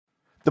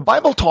The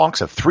Bible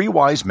talks of 3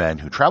 wise men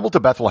who traveled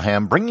to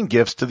Bethlehem bringing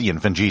gifts to the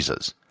infant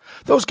Jesus.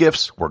 Those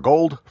gifts were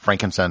gold,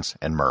 frankincense,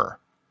 and myrrh.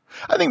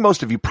 I think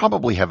most of you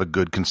probably have a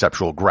good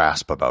conceptual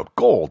grasp about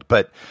gold,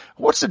 but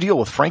what's the deal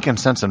with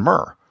frankincense and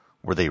myrrh?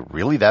 Were they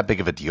really that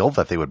big of a deal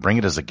that they would bring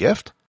it as a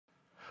gift?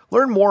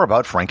 Learn more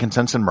about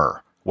frankincense and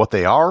myrrh, what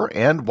they are,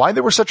 and why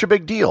they were such a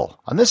big deal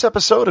on this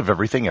episode of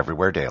Everything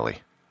Everywhere Daily.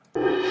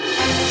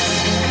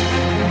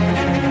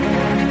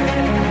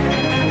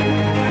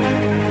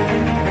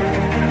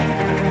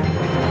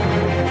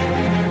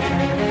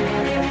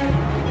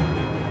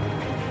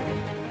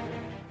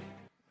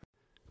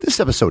 This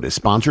episode is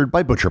sponsored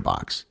by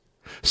ButcherBox.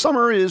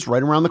 Summer is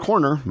right around the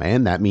corner,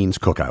 and that means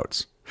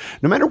cookouts.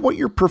 No matter what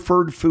your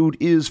preferred food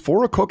is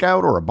for a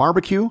cookout or a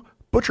barbecue,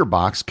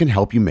 ButcherBox can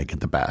help you make it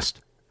the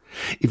best.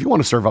 If you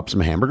want to serve up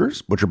some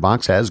hamburgers,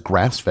 ButcherBox has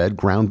grass-fed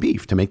ground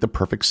beef to make the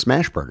perfect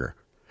smash burger.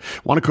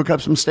 Want to cook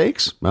up some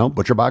steaks? Well,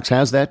 ButcherBox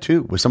has that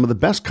too, with some of the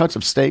best cuts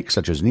of steak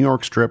such as New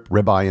York strip,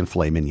 ribeye, and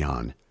filet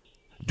mignon.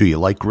 Do you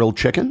like grilled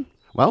chicken?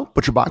 Well,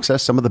 ButcherBox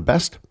has some of the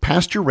best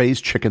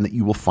pasture-raised chicken that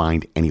you will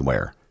find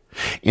anywhere.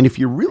 And if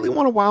you really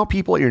want to wow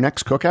people at your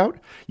next cookout,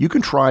 you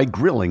can try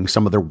grilling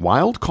some of their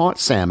wild-caught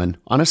salmon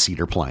on a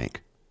cedar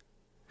plank.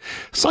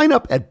 Sign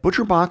up at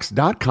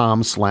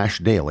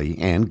butcherbox.com/daily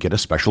and get a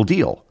special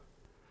deal.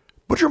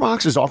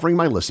 ButcherBox is offering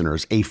my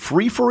listeners a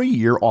free for a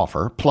year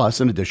offer plus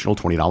an additional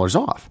 $20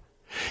 off.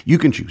 You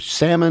can choose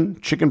salmon,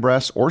 chicken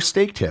breasts, or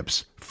steak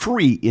tips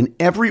free in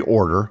every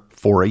order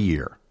for a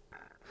year.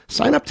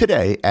 Sign up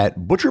today at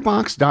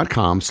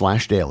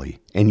butcherbox.com/daily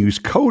and use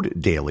code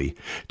DAILY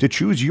to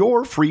choose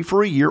your free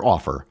for a year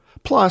offer,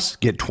 plus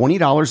get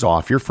 $20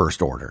 off your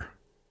first order.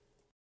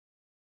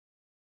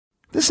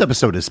 This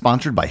episode is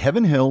sponsored by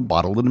Heaven Hill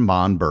Bottled and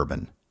Bond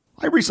Bourbon.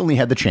 I recently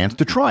had the chance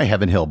to try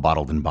Heaven Hill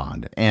Bottled and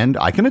Bond, and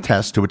I can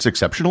attest to its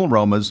exceptional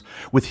aromas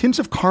with hints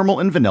of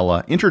caramel and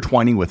vanilla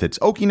intertwining with its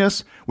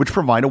oakiness, which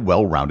provide a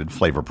well-rounded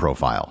flavor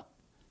profile.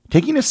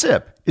 Taking a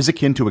sip is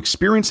akin to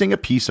experiencing a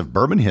piece of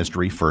bourbon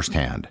history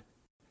firsthand.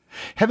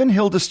 Heaven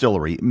Hill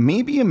Distillery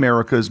may be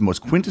America's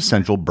most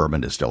quintessential bourbon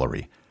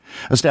distillery.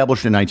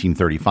 Established in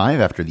 1935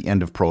 after the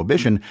end of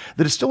Prohibition,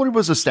 the distillery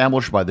was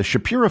established by the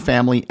Shapira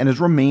family and has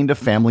remained a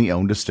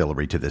family-owned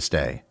distillery to this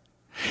day.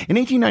 In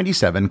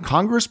 1897,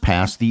 Congress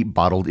passed the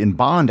Bottled in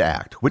Bond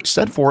Act, which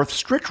set forth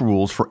strict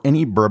rules for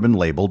any bourbon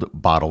labeled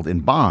Bottled in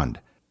Bond.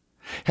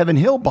 Heaven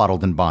Hill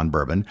Bottled in Bond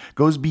Bourbon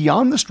goes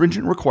beyond the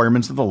stringent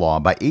requirements of the law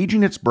by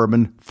aging its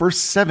bourbon for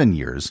 7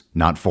 years,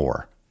 not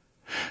 4.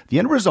 The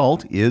end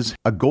result is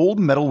a gold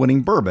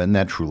medal-winning bourbon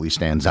that truly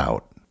stands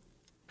out.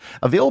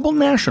 Available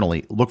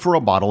nationally, look for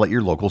a bottle at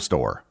your local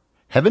store.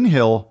 Heaven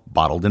Hill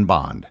Bottled in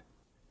Bond.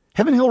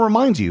 Heaven Hill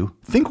reminds you,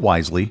 think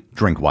wisely,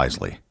 drink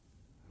wisely.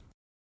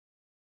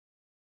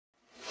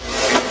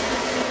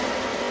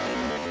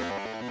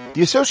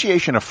 The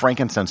association of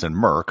frankincense and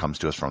myrrh comes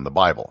to us from the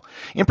Bible,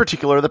 in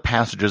particular the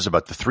passages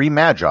about the 3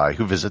 magi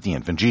who visit the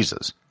infant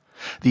Jesus.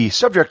 The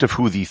subject of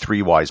who the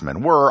 3 wise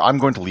men were, I'm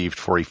going to leave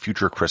for a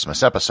future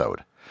Christmas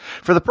episode.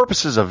 For the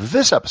purposes of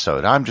this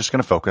episode, I'm just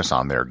going to focus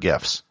on their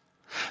gifts.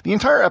 The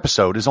entire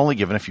episode is only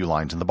given a few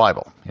lines in the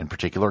Bible. In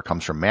particular, it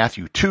comes from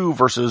Matthew 2,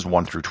 verses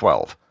 1 through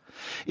 12.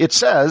 It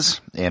says,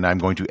 and I'm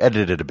going to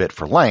edit it a bit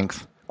for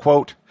length,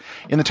 quote,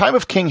 "In the time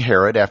of King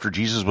Herod, after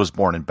Jesus was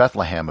born in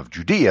Bethlehem of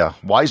Judea,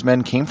 wise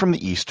men came from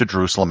the east to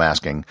Jerusalem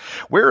asking,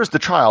 'Where is the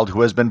child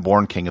who has been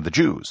born King of the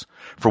Jews?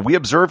 For we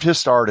observed his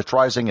star at its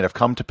rising and have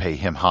come to pay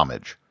him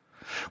homage.'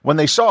 When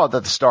they saw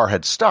that the star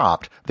had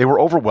stopped, they were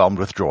overwhelmed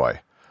with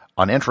joy.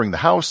 On entering the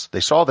house, they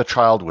saw the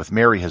child with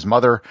Mary his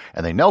mother,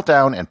 and they knelt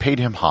down and paid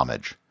him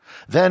homage.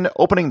 Then,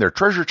 opening their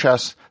treasure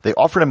chests, they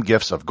offered him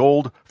gifts of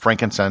gold,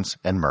 frankincense,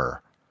 and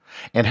myrrh.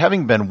 And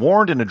having been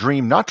warned in a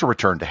dream not to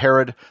return to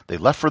Herod, they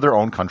left for their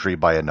own country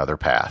by another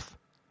path."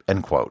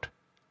 End quote.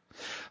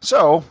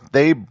 So,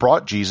 they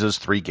brought Jesus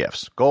 3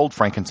 gifts, gold,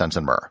 frankincense,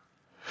 and myrrh.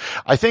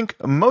 I think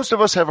most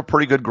of us have a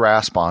pretty good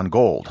grasp on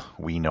gold.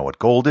 We know what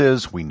gold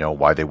is, we know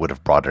why they would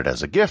have brought it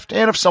as a gift,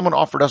 and if someone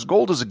offered us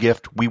gold as a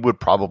gift, we would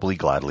probably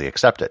gladly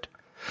accept it.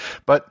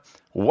 But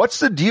what's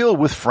the deal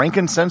with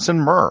frankincense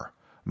and myrrh?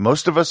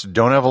 Most of us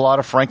don't have a lot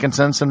of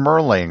frankincense and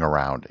myrrh laying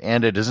around,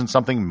 and it isn't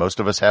something most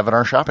of us have in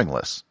our shopping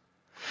lists.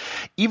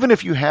 Even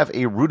if you have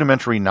a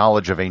rudimentary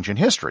knowledge of ancient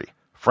history,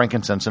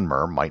 frankincense and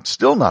myrrh might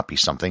still not be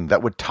something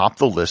that would top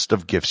the list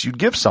of gifts you'd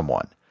give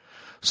someone.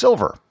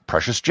 Silver,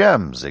 precious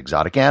gems,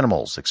 exotic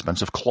animals,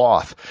 expensive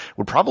cloth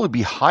would probably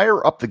be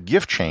higher up the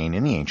gift chain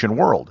in the ancient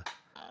world.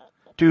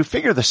 To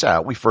figure this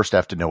out, we first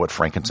have to know what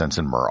frankincense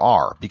and myrrh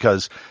are,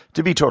 because,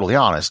 to be totally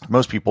honest,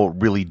 most people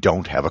really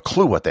don't have a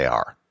clue what they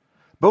are.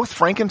 Both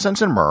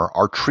frankincense and myrrh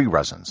are tree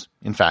resins.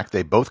 In fact,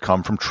 they both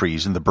come from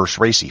trees in the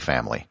Burseraceae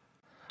family.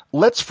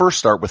 Let's first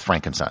start with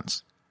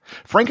frankincense.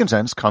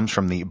 Frankincense comes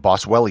from the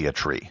Boswellia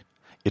tree.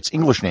 Its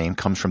English name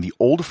comes from the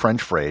Old French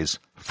phrase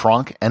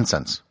franc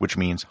incense, which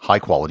means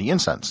high-quality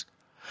incense.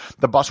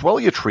 The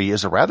Boswellia tree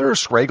is a rather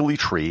scraggly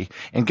tree,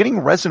 and getting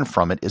resin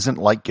from it isn't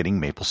like getting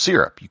maple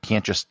syrup. You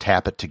can't just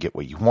tap it to get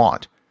what you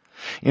want.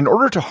 In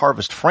order to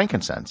harvest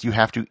frankincense, you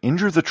have to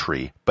injure the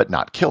tree, but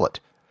not kill it.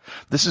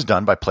 This is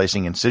done by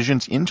placing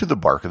incisions into the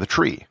bark of the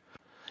tree.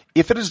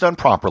 If it is done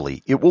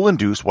properly, it will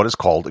induce what is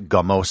called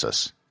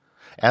gummosis.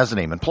 As the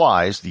name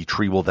implies, the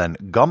tree will then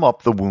gum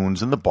up the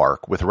wounds in the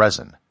bark with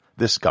resin.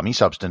 This gummy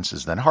substance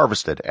is then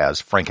harvested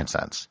as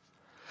frankincense.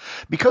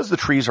 Because the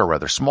trees are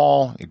rather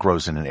small, it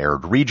grows in an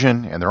arid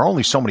region, and there are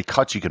only so many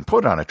cuts you can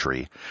put on a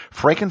tree,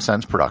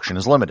 frankincense production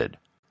is limited.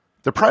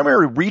 The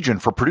primary region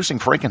for producing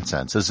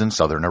frankincense is in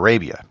southern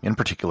Arabia, in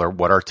particular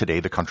what are today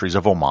the countries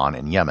of Oman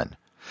and Yemen.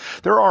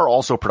 There are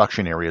also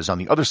production areas on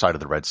the other side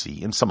of the Red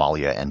Sea in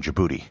Somalia and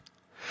Djibouti.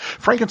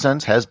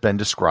 Frankincense has been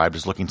described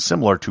as looking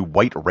similar to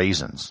white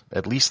raisins,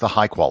 at least the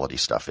high-quality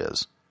stuff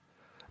is.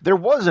 There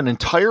was an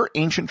entire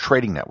ancient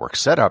trading network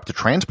set up to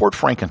transport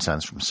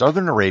frankincense from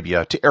southern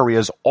Arabia to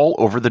areas all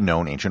over the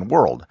known ancient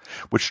world,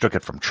 which took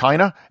it from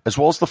China as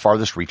well as the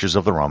farthest reaches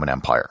of the Roman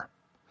Empire.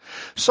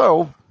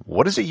 So,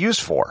 what is it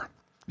used for?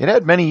 It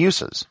had many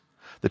uses.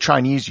 The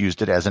Chinese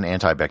used it as an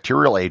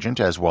antibacterial agent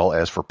as well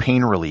as for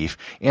pain relief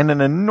and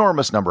an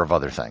enormous number of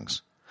other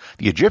things.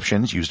 The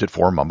Egyptians used it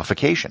for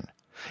mummification.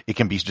 It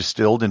can be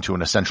distilled into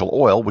an essential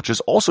oil, which is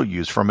also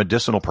used for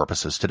medicinal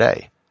purposes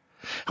today.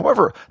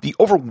 However, the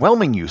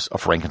overwhelming use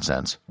of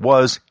frankincense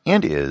was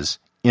and is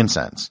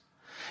incense.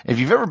 If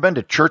you've ever been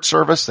to church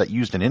service that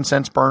used an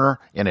incense burner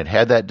and it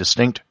had that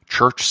distinct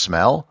church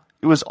smell,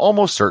 it was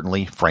almost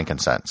certainly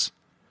frankincense.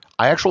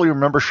 I actually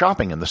remember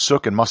shopping in the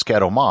souk in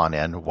Muscat, Oman,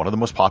 and one of the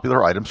most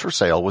popular items for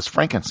sale was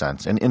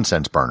frankincense and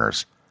incense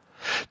burners.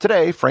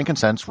 Today,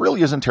 frankincense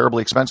really isn't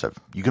terribly expensive.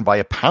 You can buy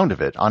a pound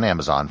of it on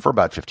Amazon for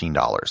about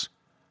 $15.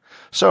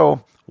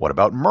 So, what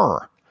about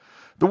myrrh?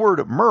 The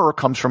word myrrh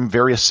comes from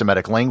various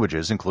Semitic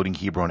languages, including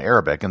Hebrew and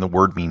Arabic, and the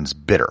word means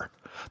bitter.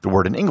 The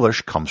word in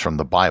English comes from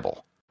the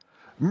Bible.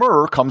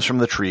 Myrrh comes from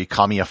the tree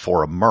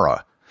Chamaephora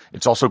myrrha.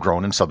 It's also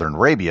grown in southern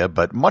Arabia,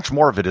 but much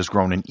more of it is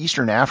grown in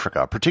eastern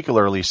Africa,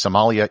 particularly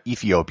Somalia,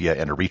 Ethiopia,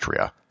 and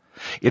Eritrea.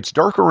 It's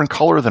darker in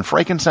color than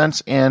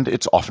frankincense, and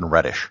it's often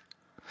reddish.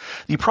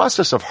 The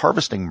process of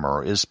harvesting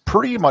myrrh is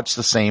pretty much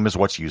the same as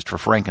what's used for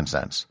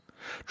frankincense.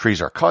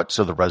 Trees are cut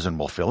so the resin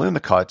will fill in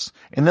the cuts,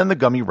 and then the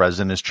gummy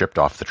resin is chipped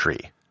off the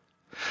tree.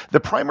 The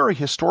primary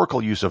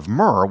historical use of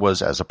myrrh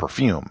was as a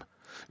perfume.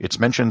 It's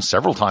mentioned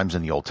several times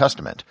in the Old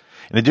Testament.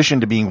 In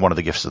addition to being one of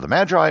the gifts of the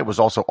Magi, it was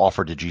also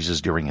offered to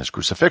Jesus during his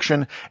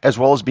crucifixion, as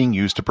well as being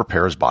used to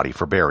prepare his body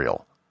for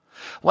burial.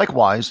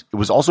 Likewise, it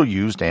was also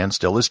used, and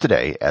still is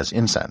today, as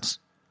incense.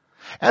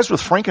 As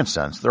with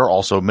frankincense, there are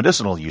also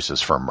medicinal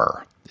uses for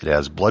myrrh. It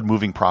has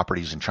blood-moving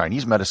properties in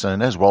Chinese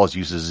medicine, as well as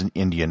uses in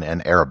Indian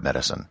and Arab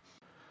medicine.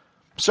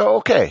 So,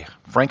 okay,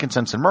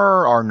 frankincense and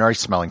myrrh are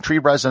nice-smelling tree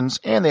resins,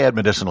 and they had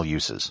medicinal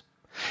uses.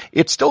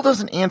 It still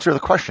doesn't answer the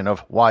question of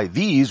why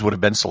these would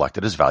have been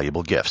selected as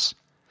valuable gifts.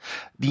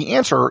 The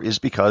answer is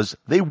because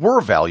they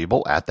were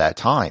valuable at that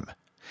time.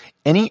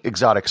 Any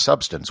exotic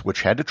substance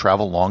which had to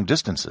travel long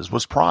distances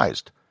was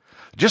prized.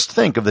 Just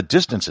think of the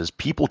distances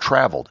people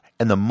traveled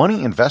and the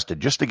money invested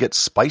just to get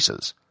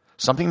spices,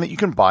 something that you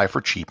can buy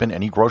for cheap in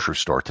any grocery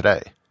store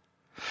today.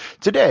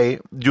 Today,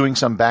 doing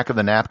some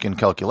back-of-the-napkin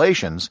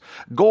calculations,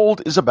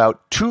 gold is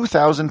about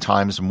 2,000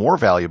 times more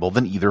valuable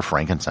than either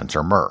frankincense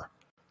or myrrh.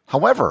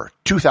 However,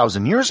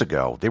 2,000 years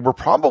ago, they were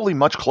probably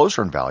much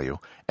closer in value,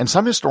 and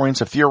some historians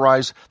have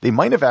theorized they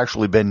might have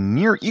actually been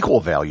near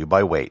equal value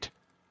by weight.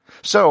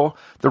 So,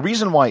 the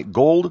reason why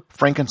gold,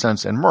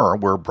 frankincense, and myrrh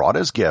were brought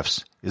as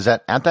gifts is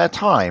that at that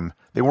time,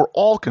 they were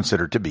all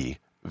considered to be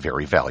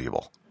very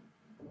valuable.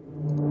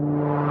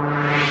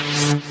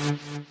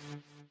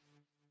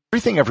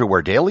 Everything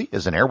Everywhere Daily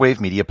is an Airwave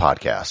Media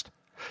podcast.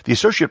 The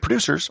associate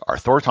producers are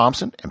Thor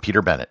Thompson and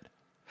Peter Bennett.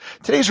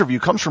 Today's review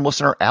comes from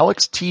listener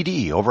Alex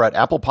TD over at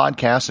Apple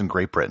Podcasts in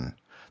Great Britain.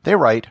 They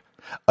write,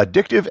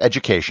 Addictive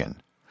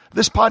Education.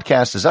 This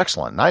podcast is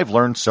excellent, and I've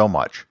learned so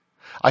much.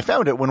 I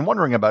found it when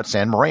wondering about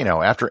San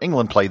Marino after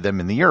England played them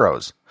in the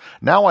Euros.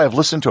 Now I have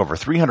listened to over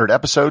 300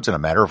 episodes in a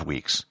matter of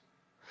weeks.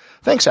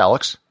 Thanks,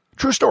 Alex.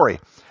 True story.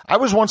 I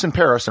was once in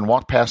Paris and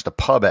walked past a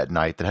pub at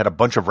night that had a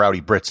bunch of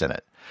rowdy Brits in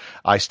it.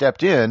 I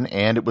stepped in,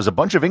 and it was a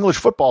bunch of English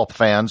football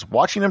fans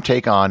watching them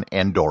take on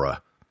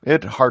Andorra.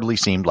 It hardly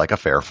seemed like a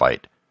fair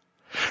fight.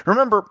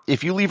 Remember,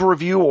 if you leave a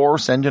review or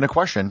send in a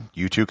question,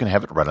 you too can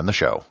have it read on the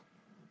show.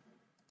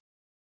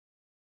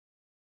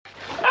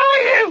 Who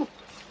are you?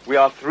 We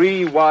are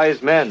three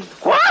wise men.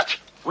 What?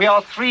 We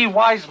are three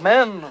wise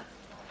men.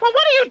 Well,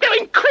 what are you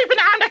doing creeping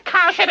around a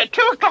car shed at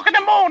 2 o'clock in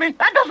the morning?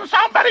 That doesn't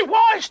sound very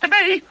wise to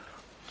me.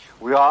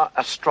 We are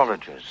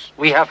astrologers.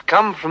 We have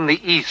come from the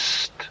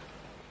east.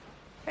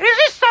 Is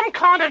this some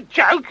kind of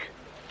joke?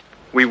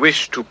 We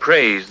wish to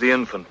praise the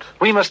infant.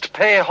 We must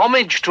pay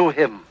homage to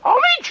him.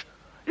 Homage?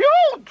 You're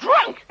all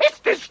drunk. It's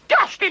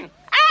disgusting.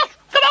 Alf,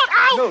 come on,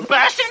 Alf. No.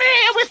 Bursting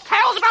in here with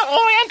tales about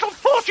Oriental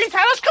fortune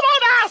tellers. Come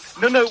on,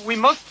 Alf. No, we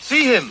must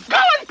see him. Go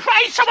and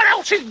praise someone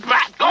else's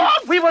brat. Go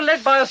on. We were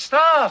led by a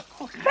star.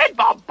 Led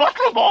by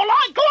Butterball.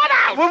 Go on,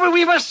 Alf. Well,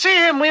 we must see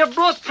him. We have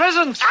brought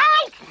presents.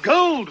 Alf.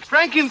 Gold,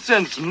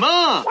 frankincense,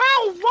 myrrh.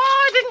 Well,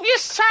 why didn't you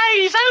say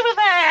he's over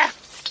there?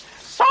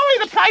 Sorry,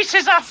 the place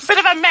is a bit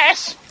of a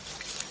mess.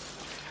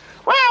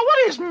 Well,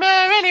 what is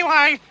myrrh,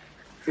 anyway?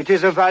 It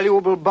is a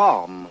valuable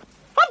balm.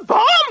 A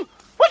balm?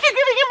 What are you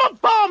giving him a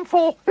balm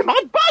for? It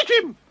might bite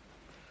him.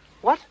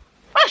 What?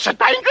 That's a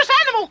dangerous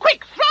animal.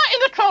 Quick, throw it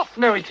in the trough.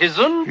 No, it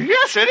isn't.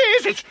 Yes, it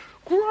is. It's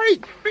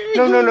great big.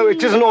 No,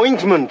 it is an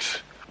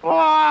ointment.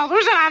 Oh,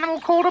 there's an animal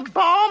called a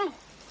balm.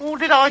 Or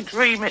did I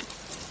dream it?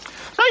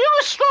 So you're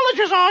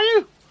astrologers, are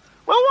you?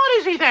 Well, what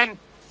is he then?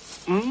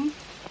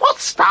 What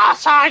star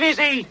sign is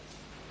he?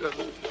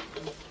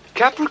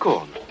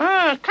 Capricorn.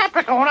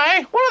 Capricorn,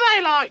 eh? What are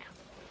they like?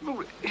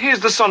 He is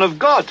the Son of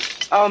God,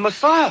 our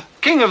Messiah,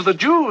 King of the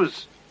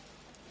Jews.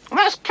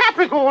 That's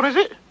Capricorn, is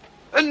it?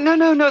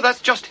 No, that's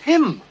just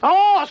him.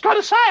 Oh, I was going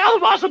to say,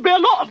 otherwise there'd be a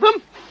lot of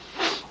them.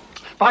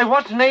 By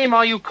what name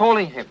are you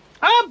calling him?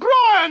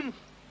 Brian!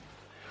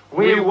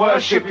 We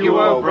worship you,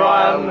 O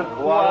Brian,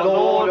 who are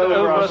Lord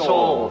over us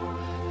all.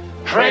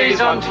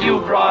 Praise unto you,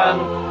 Brian,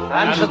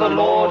 and to the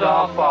Lord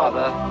our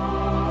Father.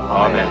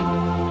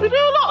 Amen. We do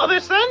a lot of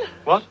this, then?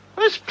 What?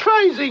 This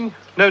praising.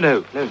 No.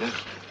 Well,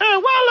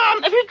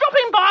 if you're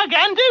dropping by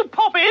again, do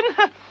pop in.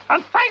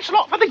 And thanks a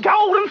lot for the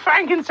gold and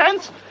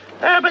frankincense.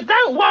 But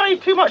don't worry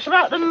too much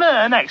about the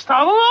myrrh next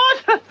time, all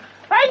right?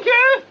 Thank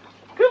you!